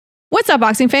What's up,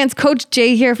 boxing fans? Coach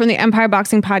Jay here from the Empire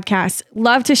Boxing Podcast.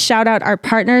 Love to shout out our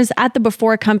partners at the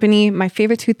Before Company, my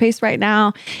favorite toothpaste right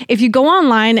now. If you go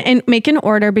online and make an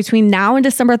order between now and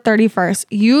December 31st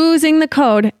using the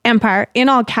code EMPIRE in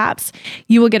all caps,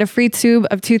 you will get a free tube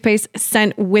of toothpaste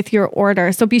sent with your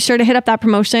order. So be sure to hit up that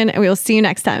promotion and we will see you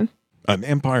next time. An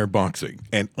Empire Boxing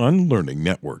and Unlearning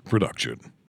Network production.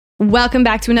 Welcome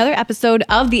back to another episode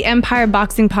of the Empire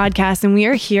Boxing Podcast, and we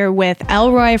are here with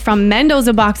Elroy from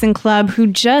Mendoza Boxing Club, who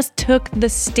just took the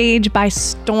stage by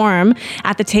storm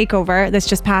at the takeover this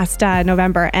just past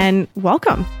November. And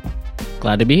welcome.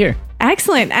 Glad to be here.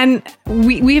 Excellent. And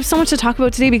we have so much to talk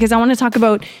about today because I want to talk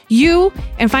about you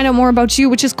and find out more about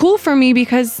you, which is cool for me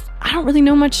because I don't really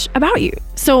know much about you.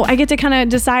 So I get to kind of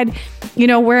decide,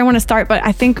 where I want to start. But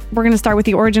I think we're going to start with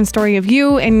the origin story of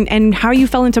you and how you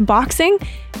fell into boxing,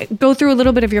 go through a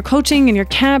little bit of your coaching and your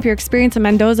camp, your experience in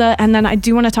Mendoza. And then I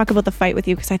do want to talk about the fight with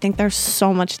you because I think there's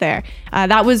so much there.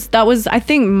 That was, I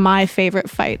think, my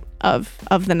favorite fight of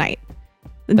the night.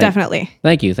 Definitely.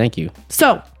 Thank you.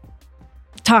 So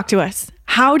talk to us.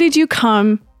 How did you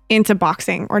come into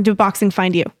boxing, or did boxing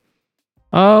find you?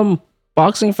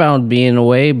 Boxing found me in a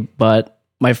way, but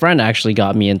my friend actually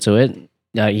got me into it.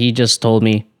 He just told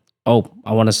me, "Oh,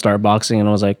 I want to start boxing," and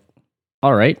I was like,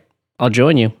 "All right, I'll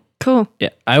join you." Cool. Yeah,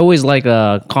 I always liked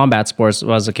combat sports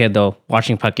as a kid, though.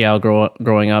 Watching Pacquiao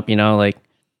growing up,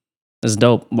 it's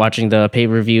dope. Watching the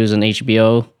pay-per-views and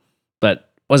HBO,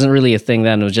 but wasn't really a thing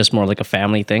then. It was just more like a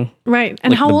family thing. Right.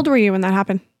 And how old were you when that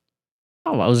happened?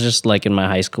 Oh, I was just like in my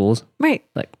high school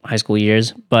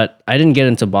years, but I didn't get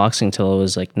into boxing until I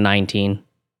was like 19.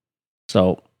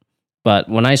 So, but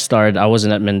when I started, I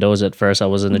wasn't at Mendoza at first. I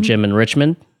was in a gym in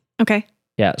Richmond. Okay.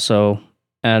 Yeah. So,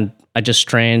 and I just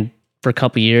trained for a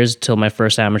couple years till my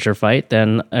first amateur fight.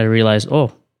 Then I realized, I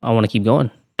want to keep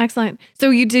going. Excellent.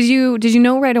 So did you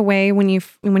know right away when you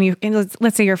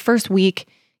let's say your first week,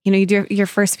 you do your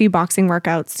first few boxing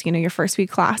workouts, your first few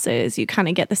classes, you kind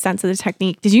of get the sense of the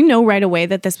technique. Did you know right away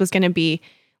that this was going to be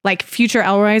like future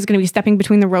Elroy is going to be stepping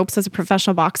between the ropes as a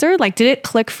professional boxer? Like, did it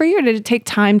click for you or did it take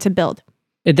time to build?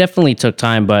 It definitely took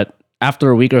time, but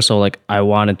after a week or so, I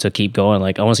wanted to keep going.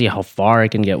 I want to see how far I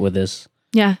can get with this.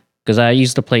 Yeah. Because I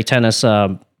used to play tennis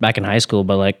back in high school,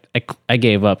 but I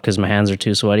gave up because my hands are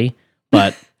too sweaty.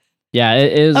 But yeah,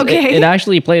 it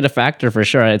actually played a factor for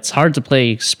sure. It's hard to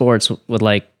play sports with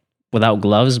without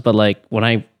gloves, but when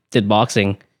I did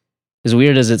boxing, as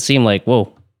weird as it seemed,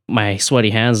 whoa, my sweaty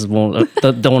hands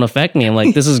don't affect me. I'm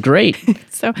like, this is great.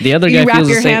 So the other guy you wrap feels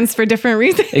your the same. hands for different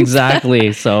reasons.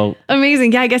 Exactly. So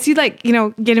amazing. Yeah, I guess you'd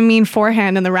get a mean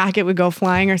forehand and the racket would go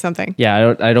flying or something.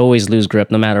 Yeah, I'd always lose grip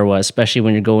no matter what, especially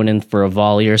when you're going in for a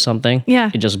volley or something.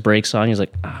 Yeah. It just breaks on you. It's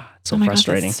like, it's so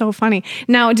frustrating. God, that's so funny.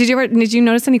 Now, did you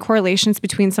notice any correlations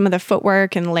between some of the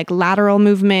footwork and lateral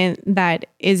movement that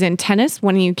is in tennis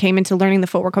when you came into learning the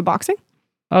footwork of boxing?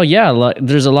 Oh yeah,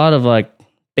 there's a lot of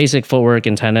basic footwork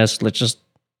in tennis. It's just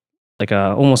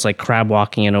almost like crab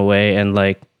walking in a way, and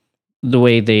the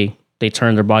way they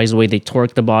turn their bodies, the way they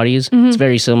torque the bodies. Mm-hmm. It's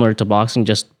very similar to boxing,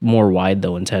 just more wide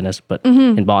though in tennis, but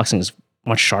in boxing it's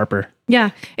much sharper.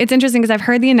 Yeah, it's interesting because I've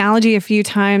heard the analogy a few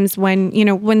times when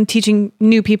teaching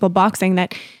new people boxing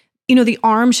that, the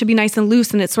arm should be nice and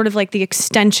loose, and it's sort of like the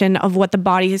extension of what the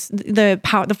body is, the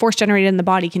power, the force generated in the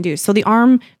body can do. So the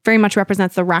arm very much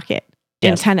represents the racket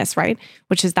in tennis, right?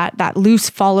 Which is that loose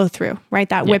follow through, right?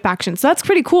 That whip action. So that's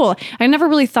pretty cool. I never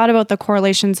really thought about the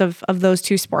correlations of those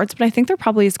two sports, but I think there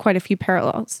probably is quite a few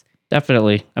parallels.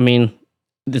 Definitely. I mean,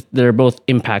 they're both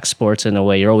impact sports in a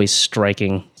way. You're always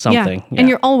striking something. Yeah. And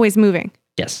you're always moving.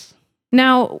 Yes.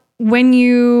 Now, when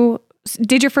you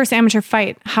did your first amateur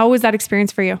fight, how was that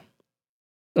experience for you?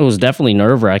 It was definitely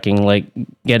nerve-wracking,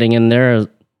 getting in there.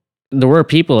 There were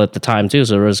people at the time too,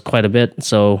 so there was quite a bit.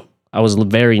 So I was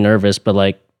very nervous,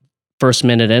 but first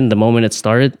minute in, the moment it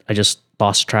started, I just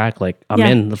lost track. I'm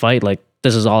in the fight.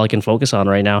 This is all I can focus on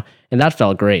right now. And that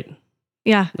felt great.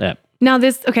 Yeah. Yeah. Now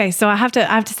so I have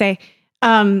to say,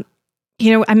 I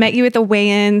met you at the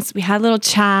weigh-ins. We had a little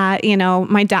chat,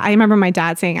 I remember my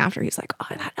dad saying after, he's like, "Oh,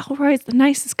 that Elroy is the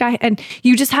nicest guy." And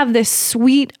you just have this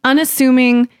sweet,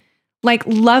 unassuming,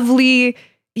 lovely,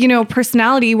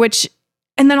 personality,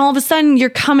 and then all of a sudden you're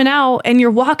coming out and you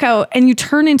walk out and you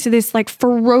turn into this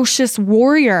ferocious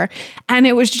warrior. And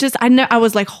it was just, I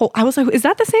was like, is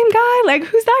that the same guy?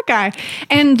 Who's that guy?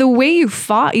 And the way you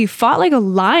fought like a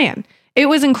lion. It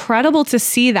was incredible to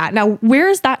see that. Now,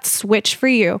 where's that switch for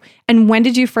you? And when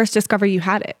did you first discover you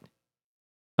had it?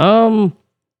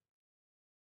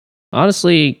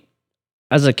 Honestly,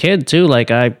 as a kid too,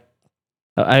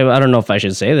 I don't know if I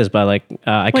should say this, but like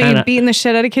I kind of beating the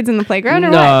shit out of kids in the playground, or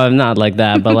no, what? I'm not like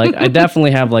that. But like I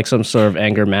definitely have like some sort of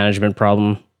anger management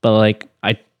problem. But like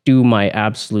I do my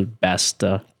absolute best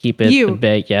to keep it a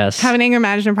bit. Yes, have an anger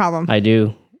management problem. I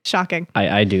do. Shocking.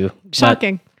 I do.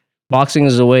 Shocking. But boxing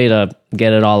is a way to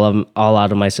get it all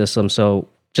out of my system. So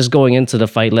just going into the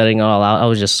fight, letting it all out, I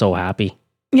was just so happy.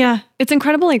 Yeah, it's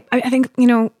incredible. Like I think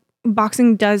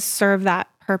boxing does serve that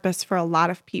purpose for a lot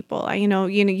of people.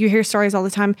 You hear stories all the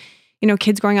time,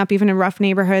 kids growing up even in rough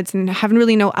neighborhoods and having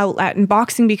really no outlet, and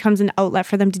boxing becomes an outlet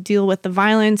for them to deal with the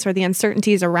violence or the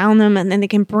uncertainties around them, and then they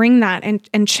can bring that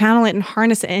and channel it and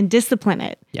harness it and discipline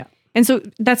it. Yeah. And so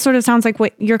that sort of sounds like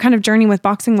what your kind of journey with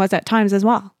boxing was at times as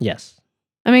well. Yes.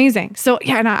 Amazing. So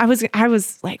yeah, and I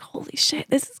was like, holy shit,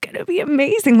 this is gonna be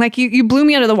amazing. Like you blew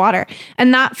me out of the water.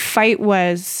 And that fight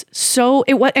was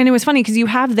it was funny because you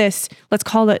have this, let's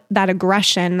call it that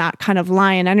aggression, that kind of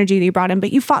lion energy that you brought in,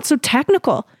 but you fought so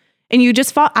technical and you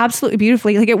just fought absolutely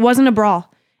beautifully. Like it wasn't a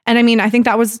brawl. And I mean, I think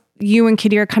that was you and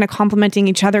Kadir kind of complementing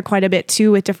each other quite a bit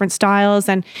too with different styles.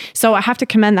 And so I have to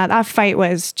commend that. That fight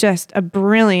was just a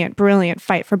brilliant, brilliant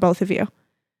fight for both of you.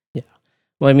 Yeah.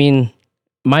 Well, I mean,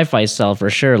 my fight style for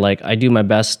sure, like I do my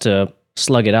best to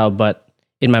slug it out, but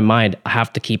in my mind, I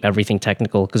have to keep everything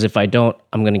technical because if I don't,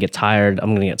 I'm going to get tired, I'm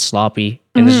going to get sloppy,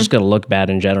 and it's just going to look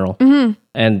bad in general. Mm-hmm.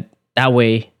 And that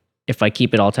way, if I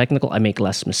keep it all technical, I make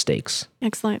less mistakes.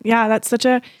 Excellent. Yeah, that's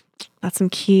some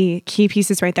key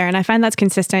pieces right there. And I find that's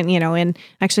consistent, and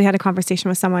I actually had a conversation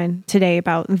with someone today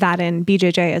about that in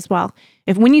BJJ as well.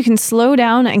 When you can slow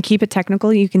down and keep it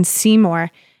technical, you can see more.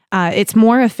 It's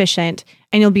more efficient,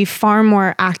 and you'll be far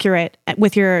more accurate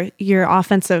with your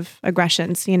offensive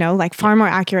aggressions, like far more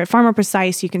accurate, far more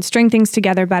precise. You can string things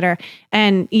together better.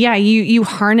 And yeah, you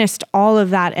harnessed all of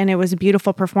that, and it was a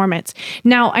beautiful performance.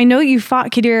 Now, I know you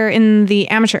fought Kadir in the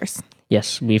amateurs.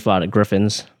 Yes, we fought at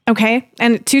Griffin's. Okay.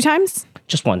 And 2 times?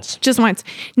 Just once. Just once.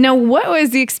 Now, what was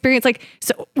the experience like?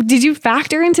 So did you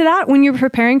factor into that when you were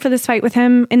preparing for this fight with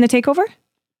him in the takeover?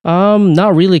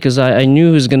 Not really, because I knew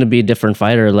he was going to be a different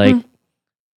fighter. Like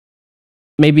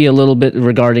maybe a little bit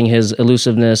regarding his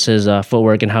elusiveness, his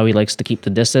footwork, and how he likes to keep the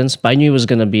distance. But I knew he was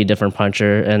going to be a different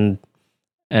puncher, and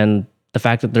the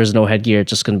fact that there's no headgear, it's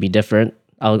just going to be different.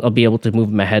 I'll be able to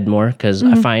move my head more because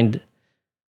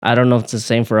I don't know if it's the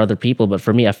same for other people, but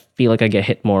for me, I feel like I get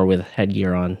hit more with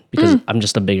headgear on because I'm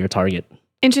just a bigger target.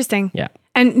 Interesting. Yeah.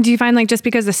 And do you find like just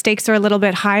because the stakes are a little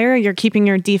bit higher, you're keeping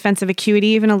your defensive acuity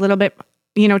even a little bit,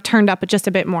 turned up just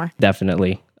a bit more?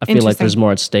 Definitely. I feel like there's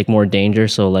more at stake, more danger.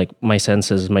 So like my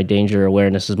senses, my danger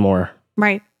awareness is more.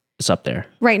 Right. It's up there.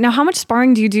 Right. Now, how much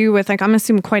sparring do you do with I'm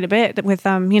assuming quite a bit with,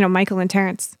 Michael and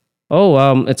Terrence?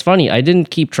 Oh, it's funny. I didn't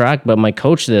keep track, but my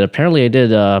coach did. Apparently I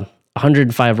did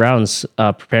 105 rounds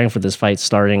preparing for this fight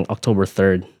starting October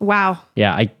 3rd. Wow.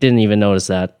 Yeah. I didn't even notice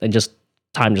that.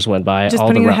 Time just went by. Just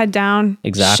putting the head down.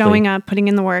 Exactly. Showing up, putting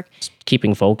in the work. Just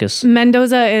keeping focus.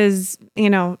 Mendoza is,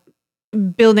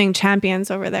 building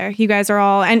champions over there. You guys are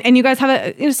all, and you guys have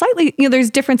a slightly, there's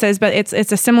differences, but it's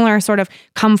a similar sort of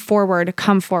come forward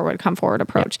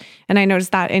approach. Yeah. And I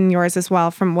noticed that in yours as well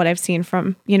from what I've seen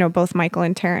from, both Michael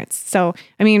and Terrence. So,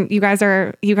 I mean, you guys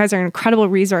are incredible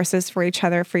resources for each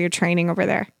other for your training over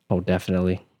there. Oh,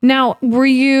 definitely. Now, were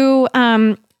you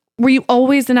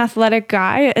always an athletic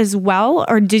guy as well?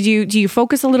 Or do you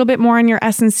focus a little bit more on your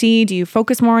S&C? Do you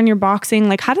focus more on your boxing?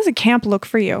 Like, how does a camp look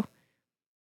for you?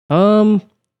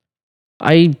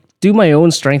 I do my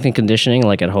own strength and conditioning,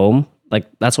 like at home. Like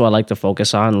that's what I like to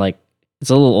focus on. Like it's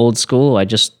a little old school. I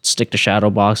just stick to shadow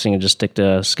boxing and just stick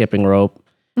to skipping rope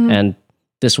and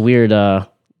this weird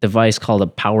device called a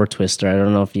power twister. I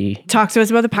don't know if you talk to us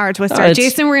about the power twister.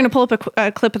 Jason, we're going to pull up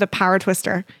a clip of the power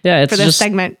twister. Yeah, for this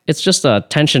segment. It's just a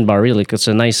tension bar, really. It's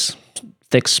a nice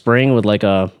thick spring with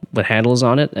with handles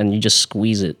on it, and you just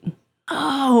squeeze it.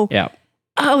 Oh, yeah.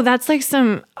 Oh, that's like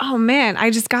oh man,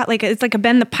 I just got it's like a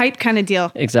bend the pipe kind of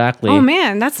deal. Exactly. Oh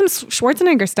man, that's some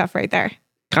Schwarzenegger stuff right there.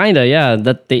 Kinda, yeah.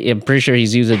 I'm pretty sure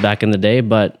he's used it back in the day,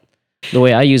 but the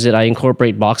way I use it, I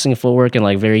incorporate boxing footwork and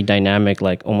like very dynamic,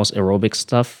 like almost aerobic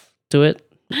stuff to it.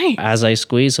 Nice. As I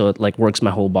squeeze, so it like works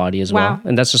my whole body as well.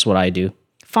 And that's just what I do.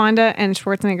 Fonda and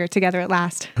Schwarzenegger together at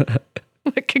last.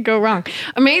 What could go wrong?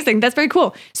 Amazing. That's very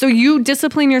cool. So you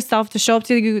discipline yourself to show up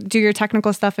to do your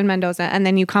technical stuff in Mendoza, and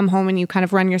then you come home and you kind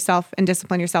of run yourself and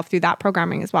discipline yourself through that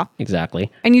programming as well.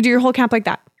 Exactly. And you do your whole camp like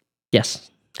that? Yes.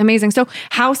 Amazing. So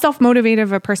how self-motivated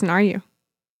of a person are you?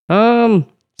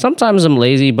 Sometimes I'm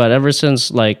lazy, but ever since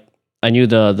like I knew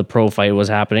the pro fight was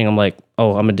happening, I'm like,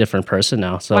 oh, I'm a different person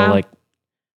now. So like,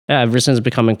 yeah, ever since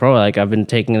becoming pro, like I've been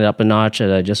taking it up a notch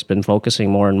and I've just been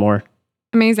focusing more and more.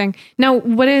 Amazing. Now,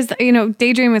 what is,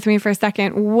 daydream with me for a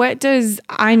second. What does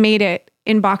I made it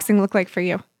in boxing look like for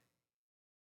you?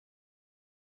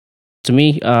 To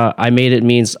me, I made it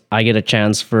means I get a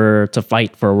chance to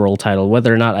fight for a world title.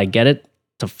 Whether or not I get it,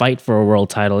 to fight for a world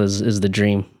title is the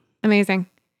dream. Amazing.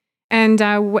 And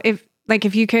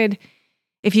if you could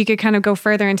kind of go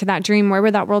further into that dream, where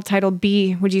would that world title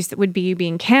be? Would you be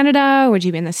in Canada? Would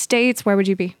you be in the States? Where would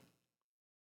you be?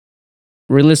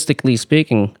 Realistically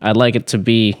speaking, I'd like it to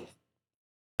be,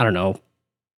 I don't know,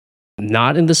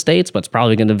 not in the States, but it's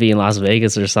probably going to be in Las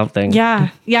Vegas or something. Yeah.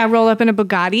 Yeah. Roll up in a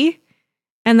Bugatti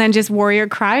and then just warrior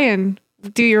cry and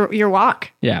do your walk.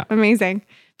 Yeah. Amazing.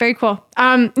 Very cool.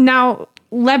 Now,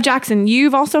 Lev Jackson,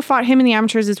 you've also fought him in the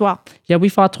amateurs as well. Yeah, we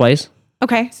fought twice.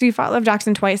 Okay. So you fought Lev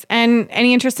Jackson twice. And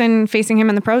any interest in facing him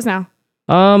in the pros now?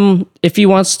 If he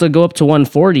wants to go up to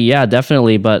 140, yeah,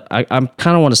 definitely. But I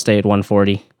kind of want to stay at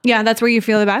 140. Yeah, that's where you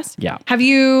feel the best? Yeah. Have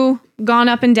you gone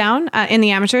up and down in the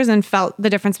amateurs and felt the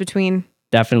difference between?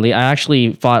 Definitely. I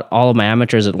actually fought all of my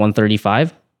amateurs at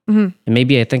 135. Mm-hmm. And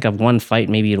maybe I think I've one fight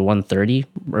maybe at 130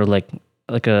 or like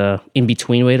a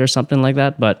in-between weight or something like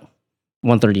that. But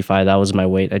 135, that was my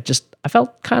weight. I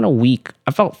felt kind of weak.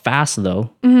 I felt fast though,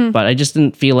 but I just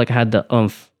didn't feel like I had the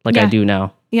oomph like I do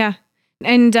now. Yeah.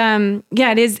 And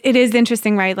it is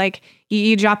interesting, right? Like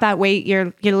you drop that weight,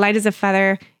 you're light as a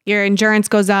feather, your endurance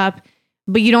goes up,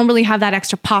 but you don't really have that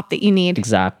extra pop that you need.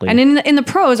 Exactly. And in the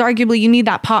pros, arguably, you need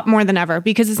that pop more than ever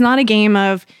because it's not a game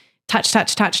of touch.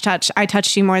 I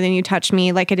touched you more than you touched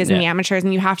me like it is in the amateurs.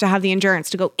 And you have to have the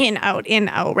endurance to go in, out,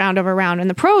 round over round. In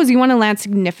the pros, you want to land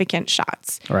significant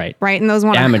shots. Right. Right. And those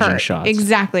want to hurt. Damaging shots.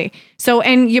 Exactly. So,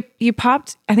 and you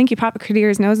popped a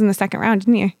Kadir's nose in the second round,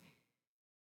 didn't you?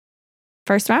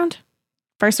 First round.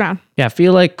 Yeah, I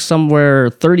feel like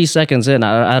somewhere 30 seconds in,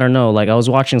 I don't know, like I was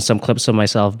watching some clips of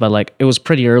myself, but like it was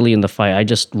pretty early in the fight. I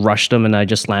just rushed him and I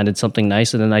just landed something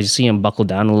nice. And then I just see him buckle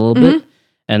down a little bit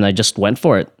and I just went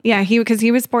for it. Yeah, because he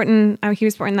was sporting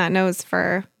that nose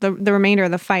for the remainder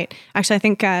of the fight. Actually, I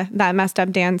think that messed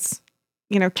up Dan's,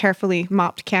 carefully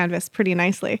mopped canvas pretty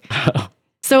nicely.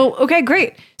 So, okay,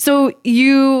 great. So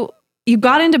you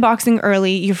got into boxing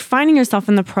early. You're finding yourself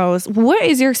in the pros. What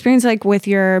is your experience like with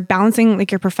your balancing,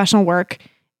 like your professional work,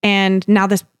 and now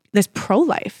this pro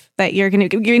life that you're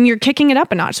kicking it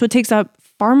up a notch? So it takes up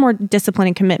far more discipline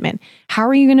and commitment. How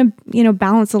are you going to,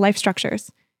 balance the life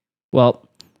structures? Well,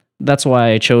 that's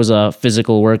why I chose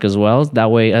physical work as well.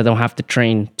 That way, I don't have to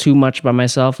train too much by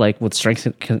myself, like with strength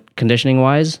and conditioning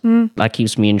wise. That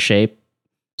keeps me in shape.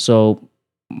 So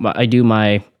I do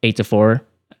my 8 to 4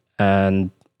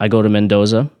 and I go to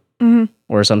Mendoza,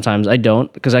 or sometimes I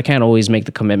don't because I can't always make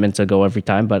the commitment to go every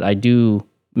time, but I do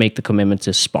make the commitment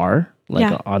to spar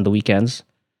on the weekends.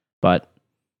 But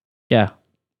yeah,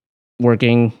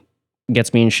 working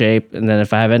gets me in shape. And then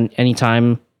if I have any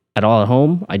time at all at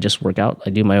home, I just work out.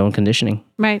 I do my own conditioning.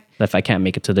 Right. If I can't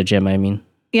make it to the gym, I mean.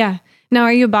 Yeah. Now,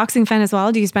 are you a boxing fan as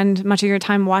well? Do you spend much of your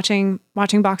time watching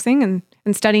boxing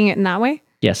and studying it in that way?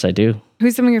 Yes, I do.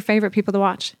 Who's some of your favorite people to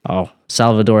watch? Oh,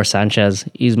 Salvador Sanchez.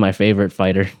 He's my favorite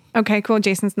fighter. Okay, cool.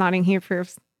 Jason's nodding. He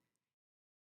approves.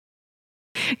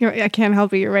 I can't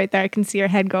help it. You're right there. I can see your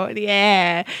head going,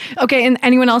 yeah. Okay, and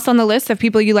anyone else on the list of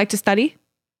people you like to study?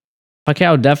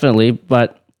 Pacquiao, definitely,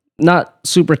 but not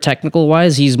super technical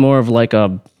wise. He's more of like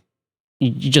he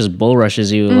just bull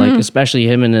rushes you, like especially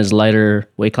him in his lighter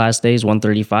weight class days,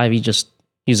 135.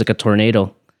 He's like a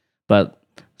tornado. But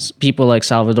people like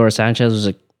Salvador Sanchez was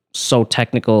like so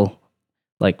technical.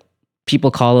 Like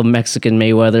people call him Mexican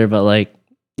Mayweather, but like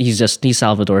he's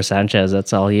Salvador Sanchez.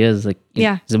 That's all he is. Like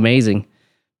he's amazing.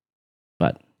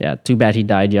 But yeah, too bad he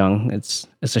died young. It's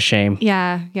a shame.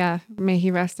 Yeah. May he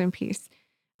rest in peace.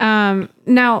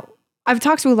 Now I've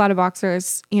talked to a lot of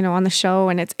boxers, on the show,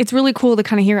 and it's really cool to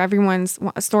kind of hear everyone's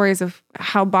stories of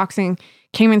how boxing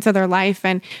came into their life.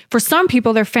 And for some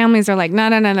people, their families are like, no,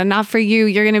 not for you.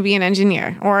 You're going to be an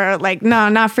engineer. Or like, no,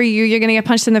 not for you. You're going to get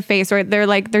punched in the face. Or they're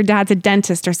like, their dad's a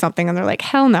dentist or something. And they're like,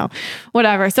 hell no,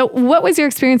 whatever. So what was your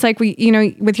experience like,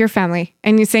 with your family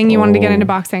and you saying you wanted to get into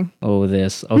boxing? Oh,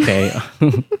 this. Okay.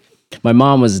 My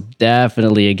mom was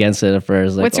definitely against it at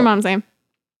first. Like, what's your mom's name?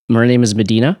 Her name is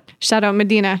Medina. Shout out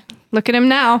Medina. Look at him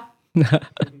now.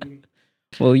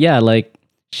 Well, yeah, like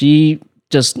she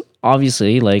just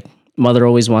obviously like mother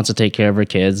always wants to take care of her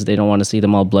kids. They don't want to see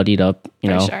them all bloodied up,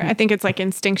 For sure. I think it's like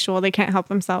instinctual. They can't help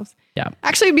themselves. Yeah.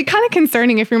 Actually, it'd be kind of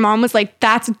concerning if your mom was like,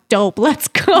 that's dope. Let's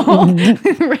go.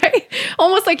 Right?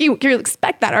 Almost like you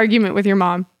expect that argument with your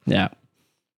mom. Yeah.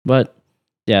 But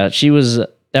yeah, she was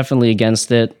definitely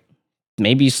against it.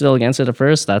 maybe still against it at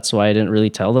first. That's why I didn't really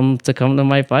tell them to come to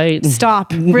my fight.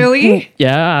 Stop. Really?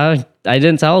 Yeah, I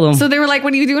didn't tell them. So they were like,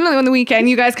 what are you doing on the weekend?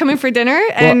 You guys coming for dinner?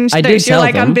 And I did you're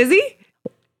like, them. I'm busy?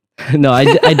 No,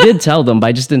 I did tell them, but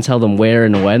I just didn't tell them where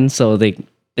and when. So they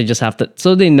just have to,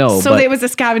 so they know. So it was a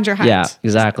scavenger hunt. Yeah,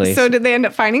 exactly. So did they end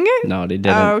up finding it? No, they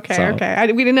didn't. Oh, okay,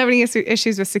 okay. We didn't have any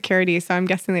issues with security, so I'm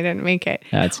guessing they didn't make it.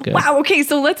 That's good. Wow. Okay,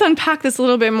 so let's unpack this a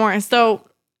little bit more. So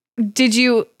did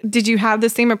you have the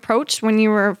same approach when you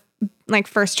were like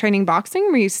first training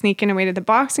boxing? Were you sneaking away to the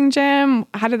boxing gym?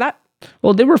 How did that?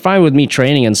 Well, they were fine with me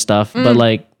training and stuff, but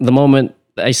like the moment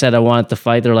I said I wanted to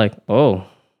fight, they're like, oh,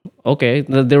 okay.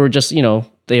 They were just,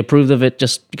 they approved of it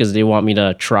just because they want me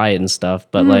to try it and stuff.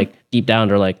 But like deep down,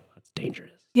 they're like, it's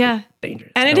dangerous. Yeah.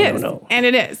 Dangerous. And it is. And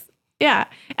it is. Yeah.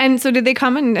 And so did they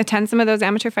come and attend some of those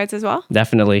amateur fights as well?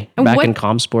 Definitely. And Back in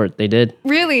ComSport, they did.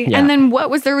 Really? Yeah. And then what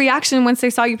was their reaction once they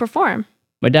saw you perform?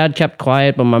 My dad kept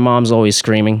quiet, but my mom's always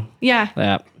screaming. Yeah.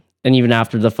 Yeah. And even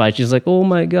after the fight, she's like, oh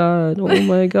my God.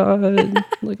 Like,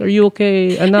 are you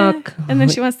okay? Anak. And then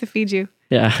she wants to feed you.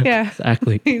 Yeah. Yeah.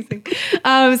 Exactly.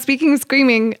 Amazing. Speaking of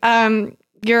screaming,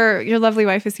 your lovely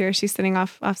wife is here. She's sitting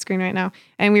off screen right now.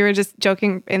 And we were just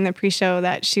joking in the pre-show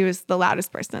that she was the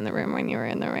loudest person in the room when you were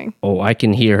in the ring. Oh, I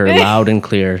can hear her loud and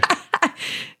clear.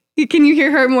 Can you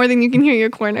hear her more than you can hear your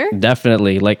corner?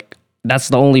 Definitely. Like, that's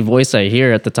the only voice I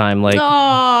hear at the time. Like,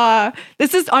 oh,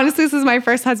 this is my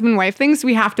first husband-wife thing, so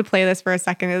we have to play this for a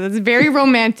second. It's very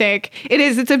romantic. It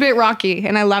is. It's a bit rocky,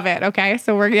 and I love it. Okay,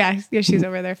 so she's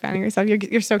over there fanning herself.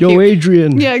 You're so cute. Yo,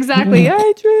 Adrian. Yeah, exactly.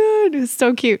 Adrian is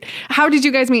so cute. How did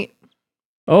you guys meet?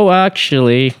 Oh,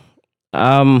 actually,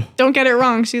 don't get it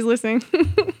wrong. She's listening.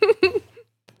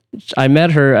 I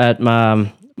met her at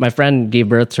my friend gave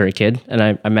birth to her kid,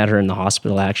 and I met her in the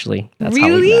hospital. Actually, that's how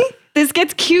we met. This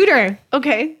gets cuter.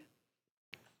 Okay.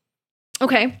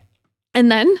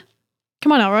 And then,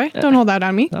 come on, Elroy. Don't hold out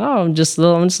on me. Oh, I'm just a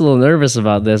little nervous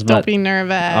about this. Don't be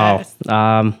nervous.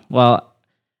 Well,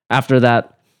 after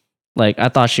that, like I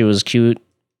thought she was cute,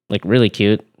 like really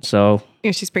cute. So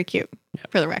yeah, she's pretty cute,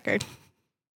 for the record.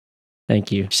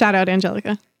 Thank you. Shout out,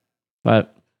 Angelica.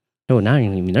 But now you're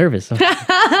making me nervous.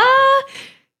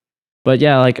 But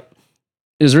yeah, like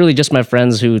it was really just my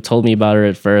friends who told me about her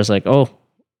at first. Like, oh.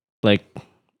 Like,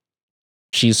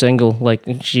 she's single. Like,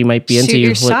 she might be into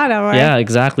you. Shoot your shot, all right. Yeah,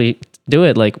 exactly. Do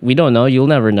it. Like, we don't know. You'll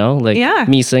never know. Like,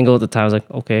 me single at the time, I was like,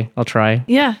 okay, I'll try.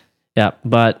 Yeah. Yeah,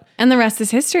 but... And the rest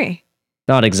is history.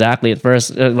 Not exactly at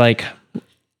first. Roll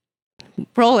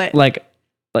it. Like,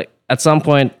 at some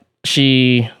point,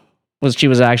 she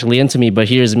was actually into me, but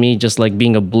here's me just, like,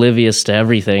 being oblivious to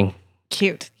everything.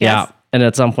 Cute. Yes. Yeah. And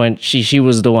at some point, she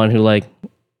was the one who, like,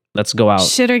 let's go out.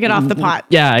 Shit or get off the pot.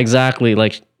 Yeah, exactly.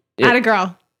 Like... Atta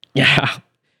girl. Yeah.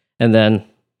 And then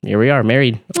here we are,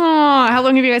 married. Oh, how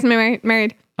long have you guys been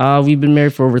married? We've been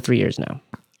married for over 3 years now.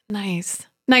 Nice.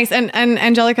 And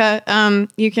Angelica,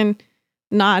 you can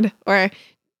nod. Or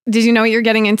did you know what you're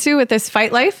getting into with this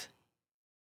fight life?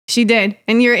 She did.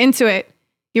 And you're into it.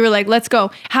 You were like, let's go.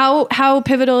 How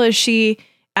pivotal is she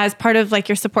as part of like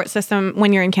your support system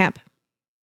when you're in camp?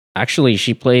 Actually,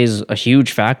 she plays a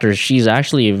huge factor. She's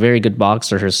actually a very good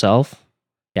boxer herself.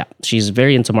 Yeah, she's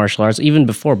very into martial arts. Even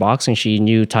before boxing, she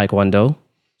knew Taekwondo.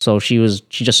 So she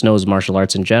just knows martial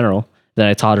arts in general. Then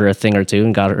I taught her a thing or two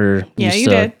and got her used to.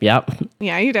 Did. Yeah.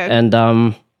 Yeah, you did. And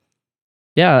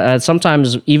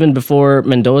sometimes even before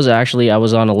Mendoza, actually, I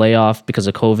was on a layoff because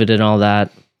of COVID and all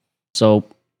that. So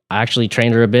I actually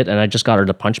trained her a bit and I just got her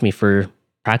to punch me for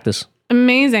practice.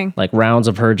 Amazing. Like rounds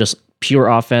of her just pure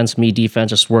offense, me defense,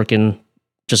 just working,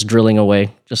 just drilling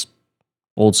away, just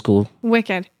old school.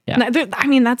 Wicked. Yeah. I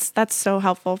mean, that's so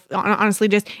helpful. Honestly,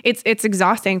 just it's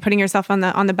exhausting putting yourself on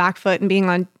the back foot and being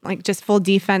on like just full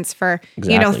defense for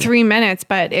 3 minutes.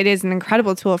 But it is an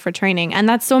incredible tool for training, and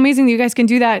that's so amazing that you guys can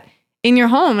do that in your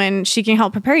home, and she can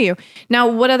help prepare you. Now,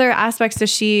 what other aspects is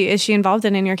she involved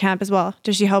in your camp as well?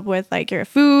 Does she help with like your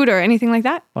food or anything like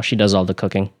that? Well, she does all the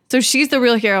cooking. So she's the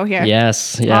real hero here.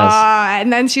 Yes.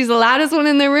 And then she's the loudest one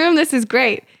in the room. This is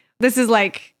great. This is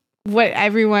like what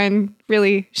everyone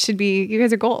really should be. You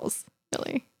guys are goals,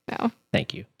 really. No.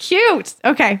 Thank you. Cute.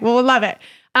 Okay. Well, we'll love it.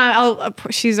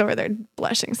 She's over there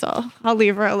blushing, so I'll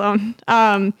leave her alone.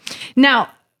 Now,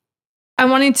 I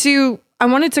wanted to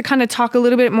kind of talk a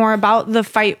little bit more about the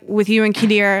fight with you and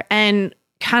Kadir and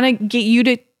kind of get you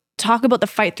to talk about the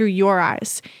fight through your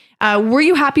eyes. Were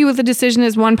you happy with the decision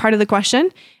is one part of the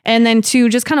question. And then two,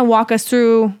 just kind of walk us,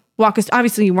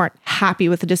 obviously you weren't happy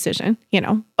with the decision,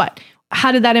 but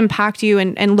how did that impact you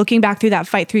and looking back through that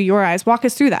fight through your eyes? Walk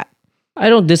us through that. I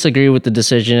don't disagree with the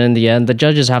decision in the end. The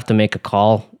judges have to make a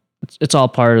call. It's all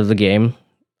part of the game.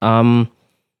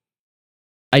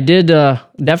 I did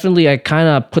definitely. I kind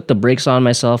of put the brakes on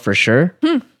myself for sure.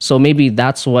 So maybe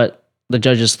that's what the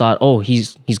judges thought. Oh,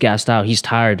 he's gassed out. He's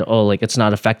tired. Oh, like it's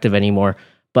not effective anymore.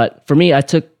 But for me, I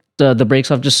took the brakes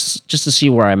off just to see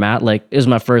where I'm at. Like, it was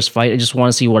my first fight. I just want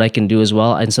to see what I can do as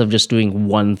well instead of just doing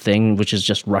one thing, which is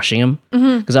just rushing him.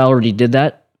 Because I already did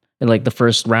that in like the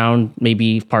first round,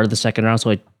 maybe part of the second round.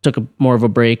 So I took more of a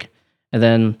break, and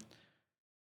then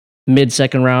mid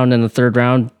second round and the third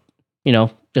round,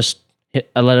 just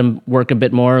I let him work a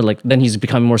bit more. Like then he's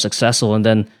becoming more successful, and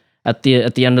then at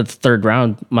the end of the third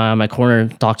round, my corner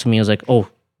talked to me. I was like, "Oh,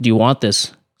 do you want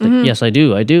this?" Like, yes, I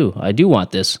do want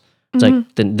this. It's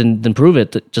like, then prove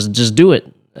it. Just do it.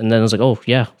 And then I was like, oh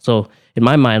yeah. So in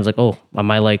my mind, I was like, oh, am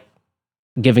I like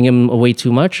giving him away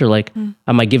too much, or like, am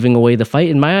I giving away the fight?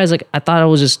 In my eyes, like I thought I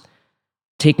was just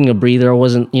taking a breather. I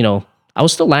wasn't, I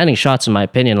was still landing shots in my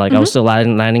opinion. Like I was still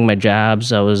landing my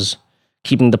jabs. I was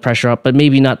keeping the pressure up, but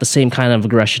maybe not the same kind of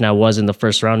aggression I was in the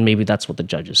first round. Maybe that's what the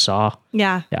judges saw.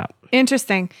 Yeah. Yeah.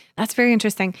 Interesting. That's very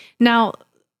interesting. Now,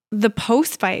 the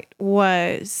post fight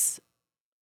was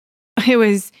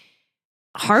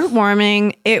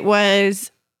heartwarming. It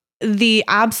was the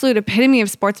absolute epitome of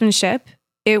sportsmanship.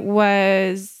 I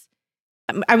was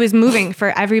moving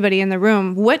for everybody in the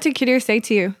room. What did Kadir say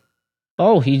to you?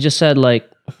 Oh, he just said like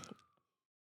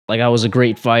I was a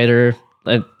great fighter.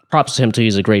 Props to him too.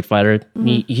 He's a great fighter.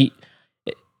 He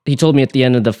told me at the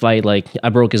end of the fight, like I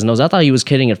broke his nose. I thought he was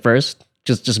kidding at first,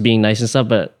 just being nice and stuff,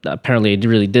 but apparently he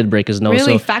really did break his nose.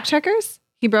 Really? So, fact checkers?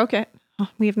 He broke it. Oh,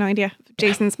 we have no idea.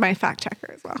 Jason's my fact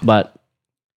checker as well. But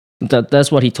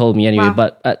that's what he told me anyway.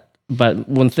 Wow. But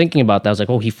when thinking about that, I was like,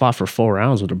 oh, he fought for 4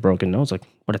 rounds with a broken nose. Like,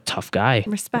 what a tough guy.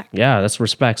 Respect. Yeah, that's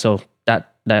respect. So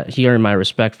that he earned my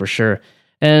respect for sure.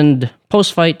 And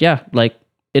post fight, yeah, like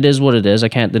it is what it is. I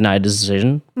can't deny the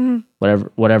decision.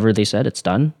 Whatever they said, it's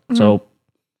done. So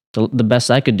the best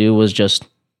I could do was just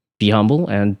be humble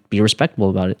and be respectful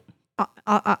about it.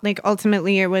 Like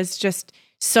ultimately, it was just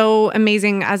so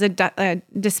amazing as a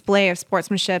display of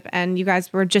sportsmanship, and you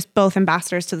guys were just both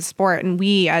ambassadors to the sport, and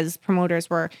we as promoters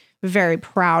were very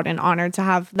proud and honored to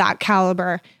have that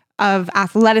caliber of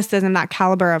athleticism, that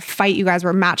caliber of fight. You guys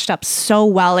were matched up so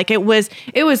well. Like it was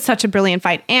such a brilliant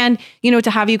fight, and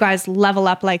to have you guys level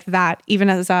up like that, even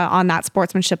as on that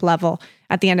sportsmanship level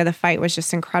at the end of the fight, was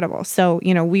just incredible. So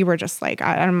we were just like,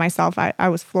 I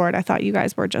was floored. I thought you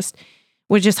guys were just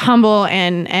humble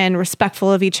and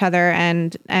respectful of each other,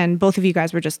 and both of you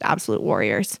guys were just absolute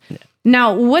warriors. Yeah.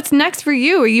 Now, what's next for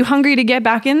you? Are you hungry to get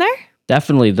back in there?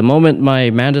 Definitely. The moment my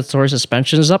mandatory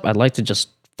suspension is up, I'd like to just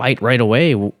fight right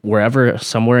away,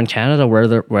 somewhere in Canada,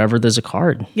 wherever there's a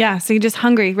card. Yeah, so you're just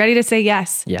hungry, ready to say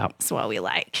yes. Yeah. That's what we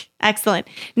like. Excellent.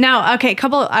 Now, okay,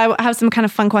 I have some kind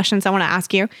of fun questions I want to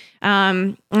ask you.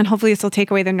 And hopefully this will take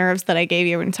away the nerves that I gave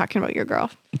you when talking about your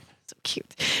girl. So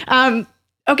cute.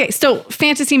 Okay, so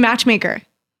fantasy matchmaker.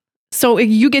 So if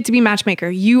you get to be matchmaker,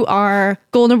 you are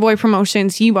Golden Boy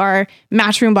Promotions, you are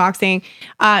Matchroom Boxing,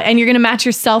 and you're going to match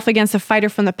yourself against a fighter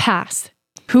from the past.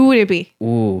 Who would it be?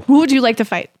 Ooh. Who would you like to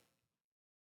fight?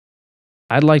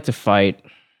 I'd like to fight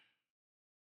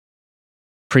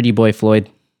Pretty Boy Floyd.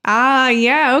 Ah,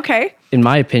 yeah, okay. In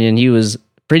my opinion, he was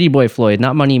Pretty Boy Floyd,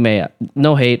 not Money May.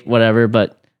 No hate, whatever,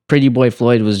 but Pretty Boy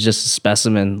Floyd was just a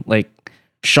specimen. Like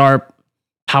sharp,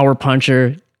 power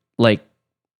puncher, like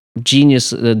genius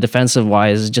defensive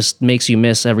wise, just makes you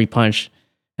miss every punch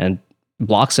and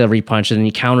blocks every punch, and then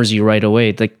he counters you right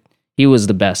away. Like he was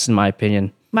the best in my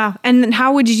opinion. Wow. And then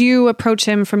how would you approach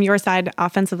him from your side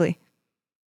offensively?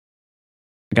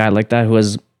 A guy like that who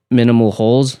has minimal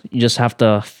holes, you just have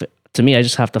to, I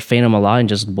just have to feint him a lot and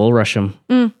just bull rush him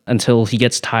until he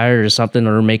gets tired or something,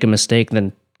 or make a mistake,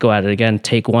 then go at it again,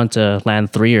 take one to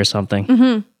land 3 or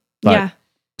something. But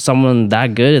someone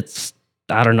that good,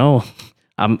 I don't know.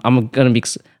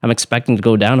 I'm expecting to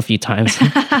go down a few times.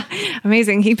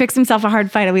 Amazing. He picks himself a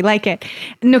hard fight. We like it.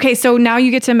 And okay, so now you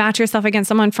get to match yourself against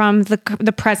someone from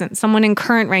the present, someone in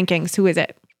current rankings. Who is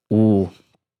it? Ooh.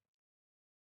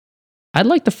 I'd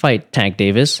like to fight Tank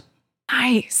Davis.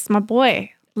 Nice, my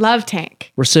boy. Love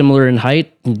Tank. We're similar in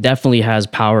height. He definitely has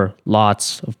power,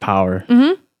 lots of power.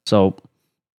 So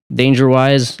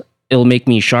danger-wise, it'll make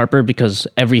me sharper because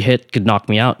every hit could knock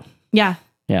me out. Yeah.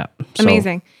 Yeah. So,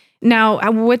 amazing.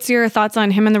 Now, what's your thoughts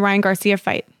on him and the Ryan Garcia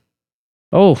fight?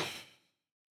 Oh,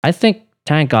 I think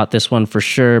Tank got this one for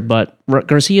sure, but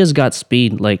Garcia's got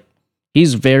speed. Like,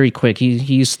 he's very quick.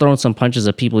 He's throwing some punches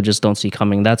that people just don't see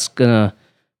coming. That's going to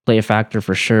play a factor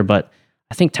for sure, but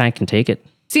I think Tank can take it.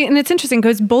 See, and it's interesting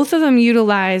because both of them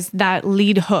utilize that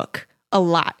lead hook a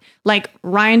lot. Like,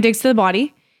 Ryan digs to the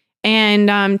body,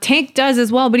 And Tank does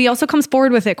as well, but he also comes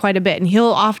forward with it quite a bit, and he'll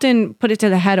often put it to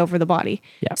the head over the body.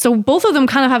 Yeah. So both of them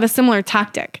kind of have a similar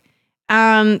tactic.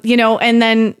 And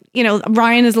then,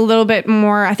 Ryan is a little bit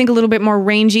more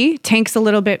rangy. Tank's a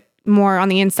little bit more on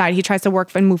the inside. He tries to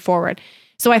work and move forward.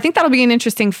 So I think that'll be an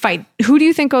interesting fight. Who do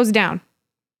you think goes down?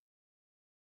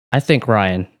 I think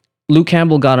Ryan. Luke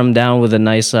Campbell got him down with a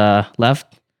nice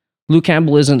left. Luke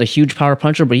Campbell isn't a huge power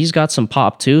puncher, but he's got some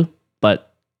pop too.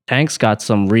 But Tank's got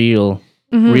some real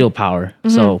power. Mm-hmm.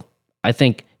 So I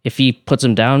think if he puts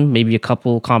him down, maybe a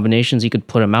couple combinations, he could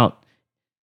put him out.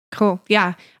 Cool.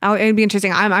 Yeah. It'd be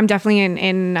interesting. I'm definitely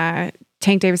in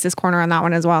Tank Davis's corner on that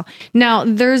one as well. Now,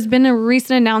 there's been a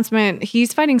recent announcement.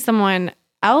 He's fighting someone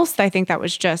else, I think, that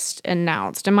was just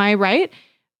announced. Am I right?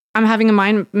 I'm having a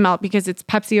mind melt because it's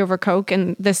Pepsi over Coke,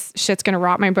 and this shit's going to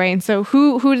rot my brain. So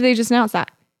who did they just announce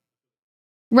that?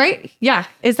 Right? Yeah.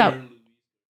 Is that...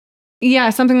 Yeah,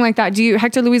 something like that.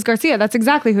 Hector Luis Garcia? That's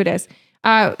exactly who it is.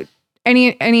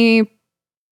 Any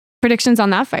predictions on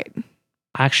that fight?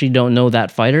 I actually don't know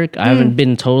that fighter. I haven't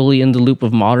been totally in the loop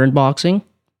of modern boxing.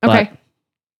 Okay.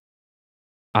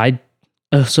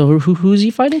 So who's he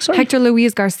fighting? Sorry, Hector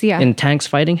Luis Garcia. And Tank's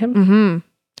fighting him. Mm-hmm.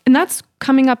 And that's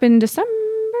coming up in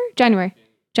January.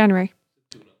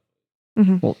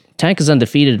 Mm-hmm. Well, Tank is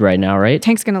undefeated right now, right?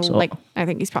 Tank's gonna I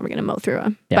think he's probably gonna mow through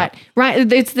him. Yeah. But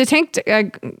right, it's the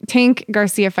Tank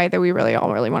Garcia fight that we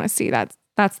all really want to see.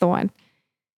 That's the one,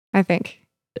 I think.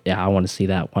 Yeah, I want to see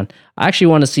that one. I actually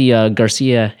want to see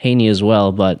Garcia Haney as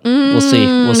well, but we'll see.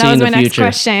 We'll see in the future. That was my next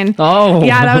question. Oh,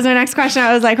 yeah, that was my next question.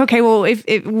 I was like, okay, well, if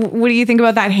what do you think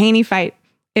about that Haney fight?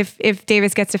 If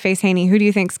Davis gets to face Haney, who do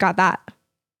you think's got that?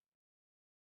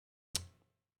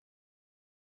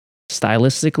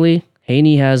 Stylistically,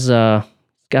 Haney has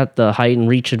got the height and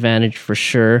reach advantage for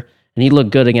sure, and he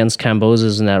looked good against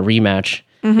Cambosos in that rematch.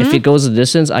 Mm-hmm. If it goes the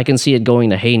distance, I can see it going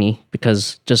to Haney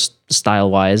because just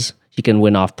style-wise, he can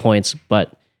win off points.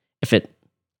 But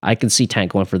I can see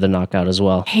Tank going for the knockout as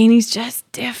well. Haney's just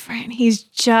different. He's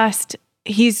just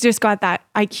got that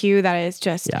IQ that is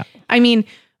just. Yeah. I mean,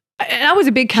 I was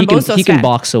a big Cambosos fan. He can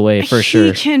box away for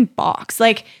sure. He can box.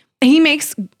 Like, he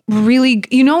makes really,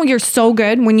 you're so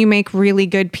good when you make really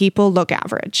good people look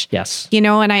average. Yes. And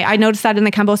I noticed that in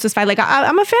the Cambosos fight. Like,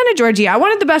 I'm a fan of Georgie. I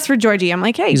wanted the best for Georgie. I'm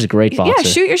like, hey. He's a great boxer. Yeah,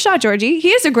 shoot your shot, Georgie. He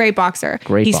is a great boxer.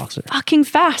 Great boxer. He's fucking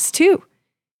fast, too.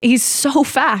 He's so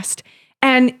fast.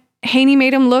 And Haney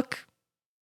made him look...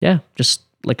 Yeah, just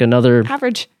like another...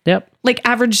 Average. Yep. Like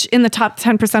average in the top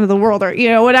 10% of the world or,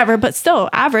 whatever, but still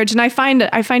average. And I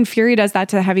find Fury does that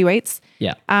to the heavyweights.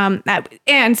 Yeah.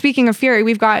 And speaking of Fury,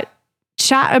 we've got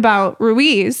chat about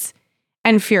Ruiz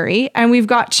and Fury, and we've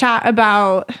got chat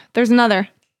about... There's another.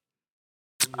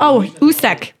 Oh,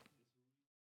 Usyk.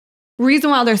 Ruiz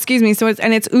and Wilder, excuse me. So it's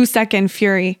Usyk and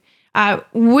Fury.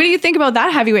 What do you think about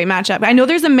that heavyweight matchup? I know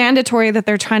there's a mandatory that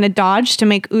they're trying to dodge to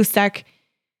make Usyk...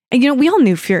 And, we all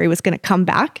knew Fury was going to come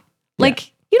back. Like,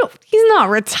 he's not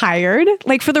retired.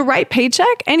 Like, for the right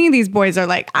paycheck, any of these boys are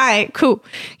like, all right, cool.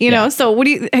 So what are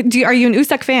you an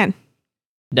Usyk fan?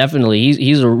 Definitely.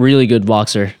 He's a really good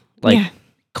boxer. Like,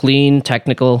 clean,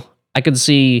 technical. I could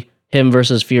see him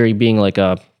versus Fury being like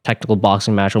a technical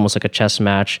boxing match, almost like a chess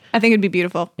match. I think it'd be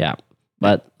beautiful. Yeah.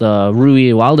 But the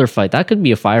Rui Wilder fight, that could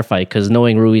be a firefight because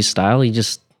knowing Rui's style, he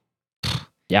just,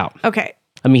 yeah. Okay.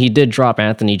 I mean, he did drop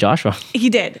Anthony Joshua. He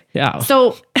did. Yeah.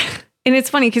 So, and it's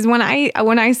funny because when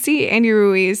I see Andy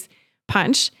Ruiz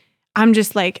punch, I'm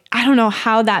just like, I don't know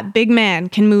how that big man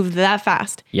can move that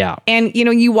fast. Yeah. And,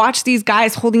 you watch these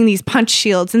guys holding these punch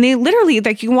shields and they literally,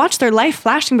 like, you watch their life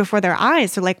flashing before their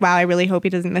eyes. They're like, wow, I really hope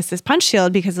he doesn't miss this punch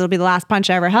shield because it'll be the last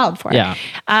punch I ever held for. Yeah.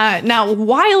 Now,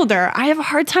 Wilder, I have a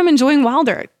hard time enjoying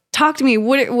Wilder. Talk to me.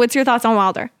 What's your thoughts on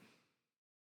Wilder?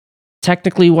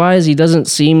 Technically wise, he doesn't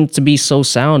seem to be so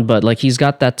sound, but like he's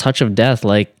got that touch of death.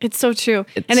 Like, it's so true,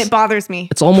 and it bothers me.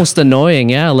 It's almost annoying,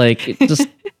 yeah. Like, it just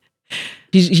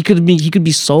he could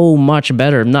be so much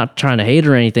better. I'm not trying to hate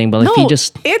or anything, but like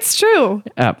it's true.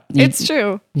 It's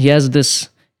true. He has this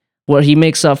what he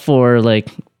makes up for, like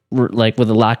with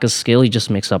a lack of skill, he just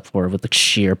makes up for it with the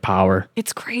sheer power.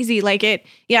 It's crazy. Like it,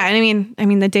 yeah. And I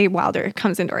mean, the day Wilder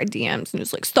comes into our DMs and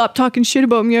is like, stop talking shit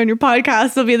about me on your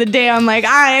podcast, will be the day I'm like, all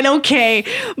right, okay.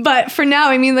 But for now,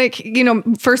 I mean, like,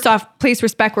 first off, place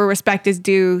respect where respect is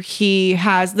due. He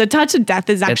has the touch of death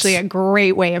is actually a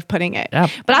great way of putting it. Yeah.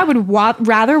 But I would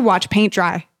rather watch paint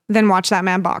dry than watch that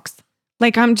man box.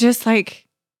 Like, I'm just like,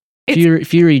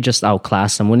 Fury just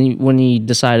outclassed him when he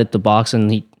decided to box, and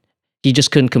he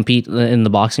just couldn't compete in the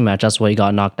boxing match. That's why he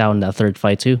got knocked out in that third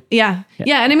fight too. Yeah.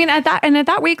 And I mean, at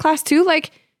that weight class too,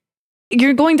 like,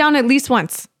 you're going down at least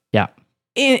once. Yeah.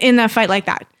 in that fight like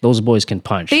that. Those boys can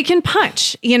punch. They can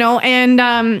punch,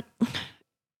 and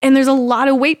there's a lot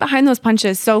of weight behind those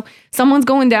punches. So someone's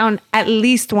going down at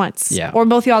least once, or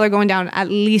both y'all are going down at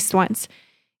least once,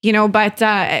 but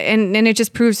and it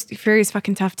just proves Fury's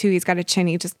fucking tough too. He's got a chin.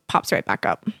 He just pops right back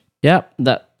up. Yeah.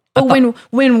 But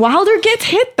when Wilder gets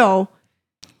hit though,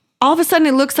 all of a sudden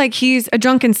it looks like he's a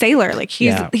drunken sailor. Like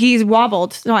he's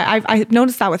wobbled. No, I've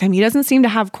noticed that with him. He doesn't seem to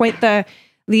have quite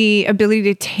the ability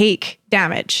to take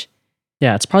damage.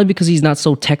 Yeah, it's probably because he's not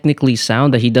so technically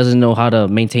sound that he doesn't know how to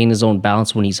maintain his own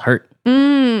balance when he's hurt.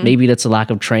 Maybe that's a lack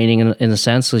of training in a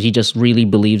sense, so he just really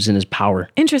believes in his power.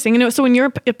 Interesting. So in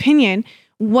your opinion,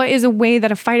 what is a way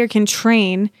that a fighter can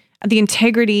train the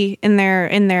integrity in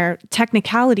their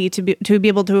technicality to be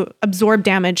able to absorb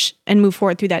damage and move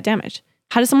forward through that damage?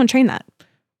 How does someone train that?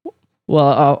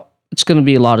 Well, it's going to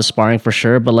be a lot of sparring for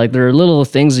sure, but like there are little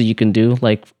things that you can do.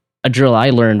 Like a drill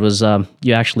I learned was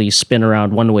you actually spin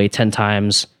around one way 10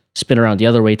 times, spin around the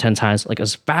other way 10 times, like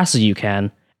as fast as you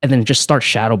can, and then just start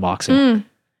shadow boxing.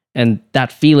 And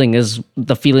that feeling is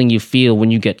the feeling you feel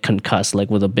when you get concussed, like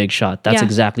with a big shot. That's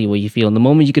exactly what you feel. And the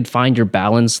moment you can find your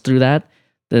balance through that,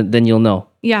 then you'll know.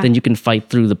 Yeah. Then you can fight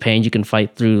through the pain. You can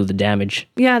fight through the damage.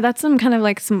 Yeah, that's some kind of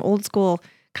like some old school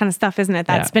kind of stuff, isn't it?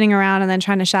 That spinning around and then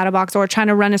trying to shadow box or trying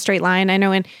to run a straight line. I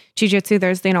know in jiu-jitsu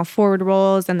there's, forward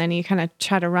rolls and then you kind of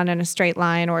try to run in a straight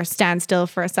line or stand still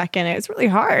for a second. It's really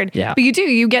hard. Yeah. But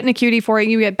you get an acuity for it,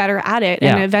 you get better at it.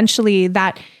 And eventually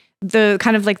the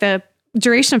kind of like the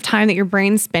duration of time that your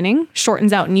brain's spinning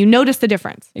shortens out and you notice the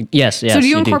difference. Yes. So do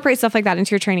you incorporate stuff like that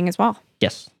into your training as well?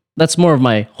 Yes. That's more of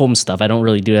my home stuff. I don't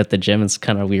really do it at the gym. It's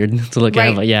kind of weird to look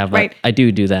at, but I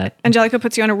do that. Angelica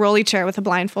puts you on a rolly chair with a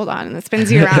blindfold on and then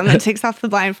spins you around, then takes off the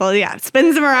blindfold. Yeah,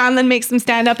 spins them around, then makes them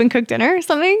stand up and cook dinner or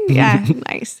something. Yeah,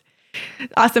 nice.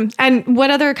 Awesome. And what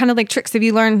other kind of like tricks have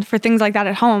you learned for things like that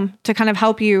at home to kind of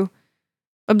help you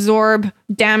absorb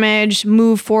damage,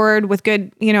 move forward with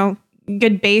good,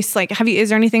 good base? Like, is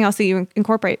there anything else that you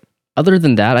incorporate? Other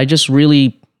than that, I just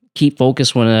really keep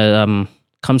focused when it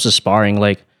comes to sparring.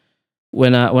 Like,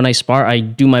 when I spar, I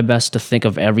do my best to think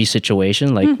of every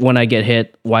situation. Like when I get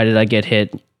hit, why did I get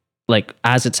hit? Like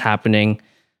as it's happening,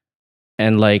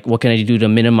 and like what can I do to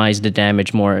minimize the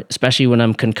damage more, especially when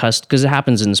I'm concussed, because it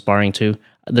happens in sparring too.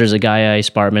 There's a guy I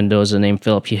spar Mendoza named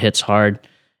Philip. He hits hard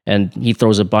and he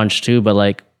throws a bunch too. But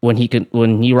like when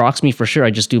he rocks me for sure, I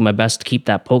just do my best to keep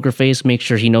that poker face, make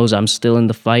sure he knows I'm still in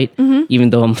the fight,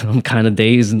 even though I'm kind of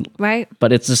dazed. Right.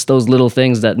 But it's just those little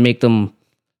things that make them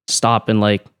stop and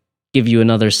like give you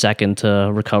another second to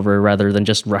recover rather than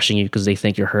just rushing you because they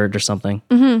think you're hurt or something.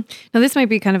 Now, this might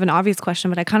be kind of an obvious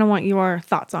question, but I kind of want your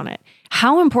thoughts on it.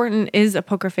 How important is a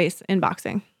poker face in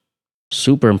boxing?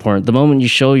 Super important. The moment you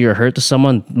show you're hurt to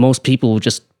someone, most people will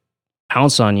just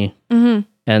pounce on you.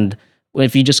 And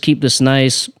if you just keep this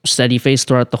nice, steady face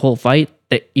throughout the whole fight,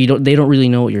 they don't really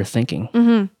know what you're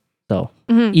thinking. So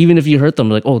even if you hurt them,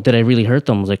 like, oh, did I really hurt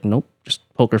them? I was like, nope, just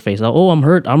poker face. Oh, I'm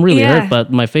hurt. I'm really hurt,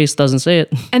 but my face doesn't say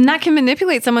it. And that can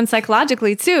manipulate someone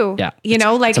psychologically too. Yeah.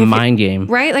 Like it's a mind game.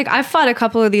 Right? Like I've fought a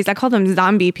couple of these, I call them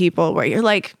zombie people, where you're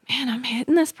like, man, I'm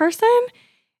hitting this person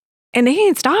and they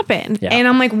ain't stopping. Yeah. And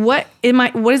I'm like, what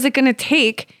is it going to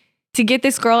take to get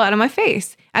this girl out of my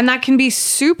face? And that can be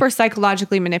super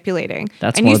psychologically manipulating.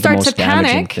 That's and one you of the start most to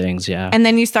damaging panic, things. Yeah. And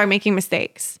then you start making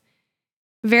mistakes.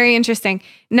 Very interesting.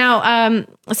 Now,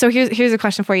 so here's a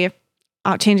question for you.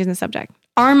 Changing the subject.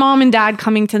 Are mom and dad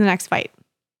coming to the next fight?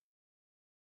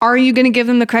 Are you going to give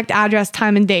them the correct address,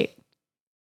 time, and date?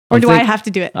 Or do I have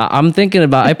to do it? I'm thinking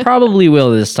about, I probably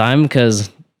will this time because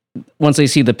once they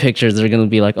see the pictures, they're going to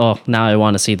be like, oh, now I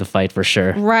want to see the fight for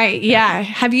sure. Right. Yeah.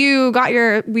 Have you got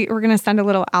we're going to send a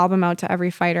little album out to every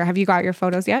fighter. Have you got your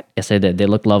photos yet? Yes, I did. They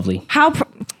look lovely.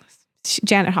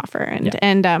 Janet Hoffer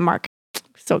and Mark.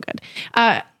 So good.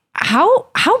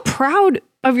 How proud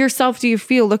of yourself do you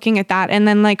feel looking at that and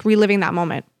then like reliving that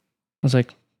moment? I was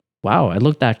like, wow, I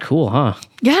look that cool, huh?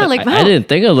 Yeah, like wow. I didn't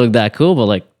think I looked that cool, but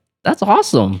like, that's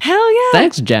awesome. Hell yeah.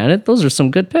 Thanks, Janet. Those are some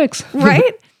good picks.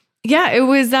 Right? Yeah,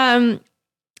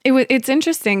 it's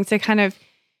interesting to kind of,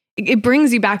 it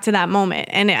brings you back to that moment.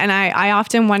 And I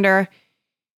often wonder,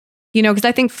 because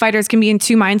I think fighters can be in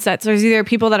two mindsets. There's either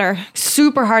people that are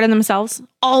super hard on themselves,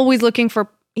 always looking for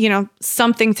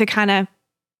something to kind of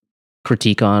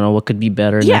critique on or what could be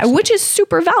better. Yeah, which is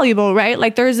super valuable, right?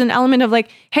 Like there's an element of like,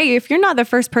 hey, if you're not the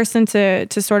first person to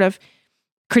sort of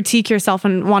critique yourself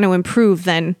and want to improve,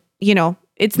 then,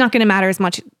 it's not going to matter as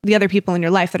much the other people in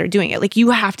your life that are doing it. Like you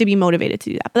have to be motivated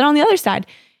to do that. But on the other side,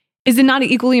 is it not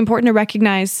equally important to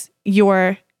recognize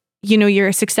your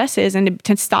your successes, and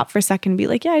to stop for a second and be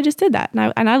like, yeah, I just did that.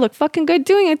 And I look fucking good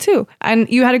doing it too. And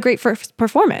you had a great first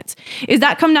performance. Is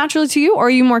that come naturally to you, or are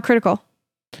you more critical?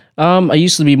 I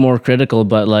used to be more critical,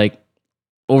 but like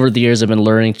over the years, I've been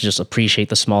learning to just appreciate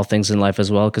the small things in life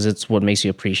as well, because it's what makes you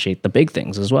appreciate the big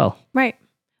things as well. Right.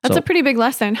 That's a pretty big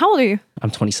lesson. How old are you? I'm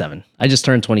 27. I just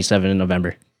turned 27 in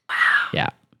November. Wow. Yeah.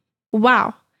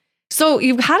 Wow. So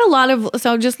you've had a lot of,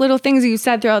 just little things you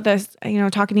said throughout this,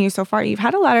 talking to you so far, you've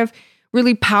had a lot of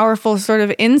really powerful sort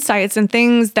of insights and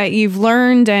things that you've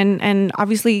learned. And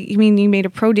obviously, you made a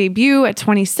pro debut at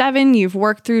 27. You've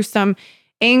worked through some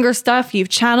anger stuff. You've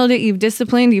channeled it. You've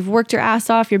disciplined. You've worked your ass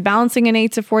off. You're balancing an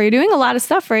 8 to 4. You're doing a lot of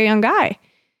stuff for a young guy.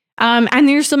 And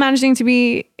you're still managing to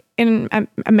be in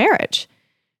a marriage.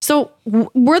 So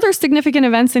were there significant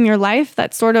events in your life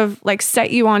that sort of like set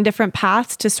you on different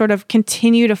paths to sort of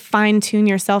continue to fine tune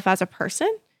yourself as a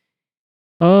person?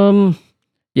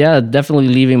 Yeah, definitely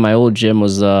leaving my old gym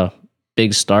was a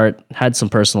big start. Had some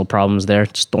personal problems there.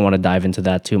 Just don't want to dive into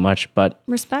that too much. But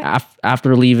respect.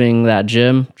 After leaving that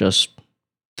gym, just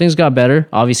things got better.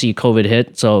 Obviously, COVID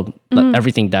hit, so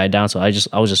everything died down. So I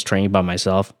was just training by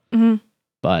myself. Mm-hmm.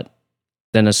 But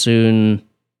then as soon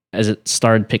as it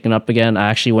started picking up again, I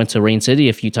actually went to Rain City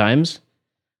a few times,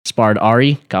 sparred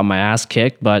Ari, got my ass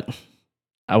kicked, but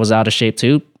I was out of shape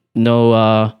too.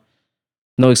 No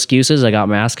excuses. I got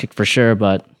my ass kicked for sure.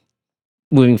 But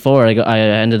moving forward, I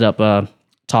ended up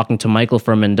talking to Michael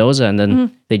from Mendoza, and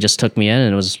then they just took me in,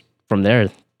 and it was from there.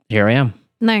 Here I am.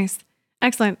 Nice.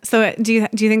 Excellent. So do you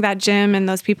think that gym and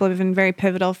those people have been very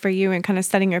pivotal for you in kind of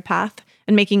setting your path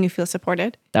and making you feel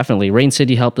supported? Definitely. Rain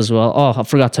City helped as well. Oh, I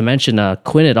forgot to mention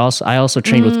Quinnet also. I also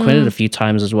trained with Quinnet a few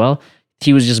times as well.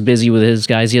 He was just busy with his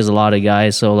guys. He has a lot of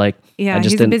guys. So like,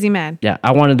 he's a busy man. Yeah.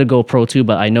 I wanted to go pro too,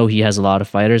 but I know he has a lot of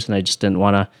fighters, and I just didn't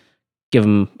want to give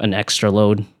him an extra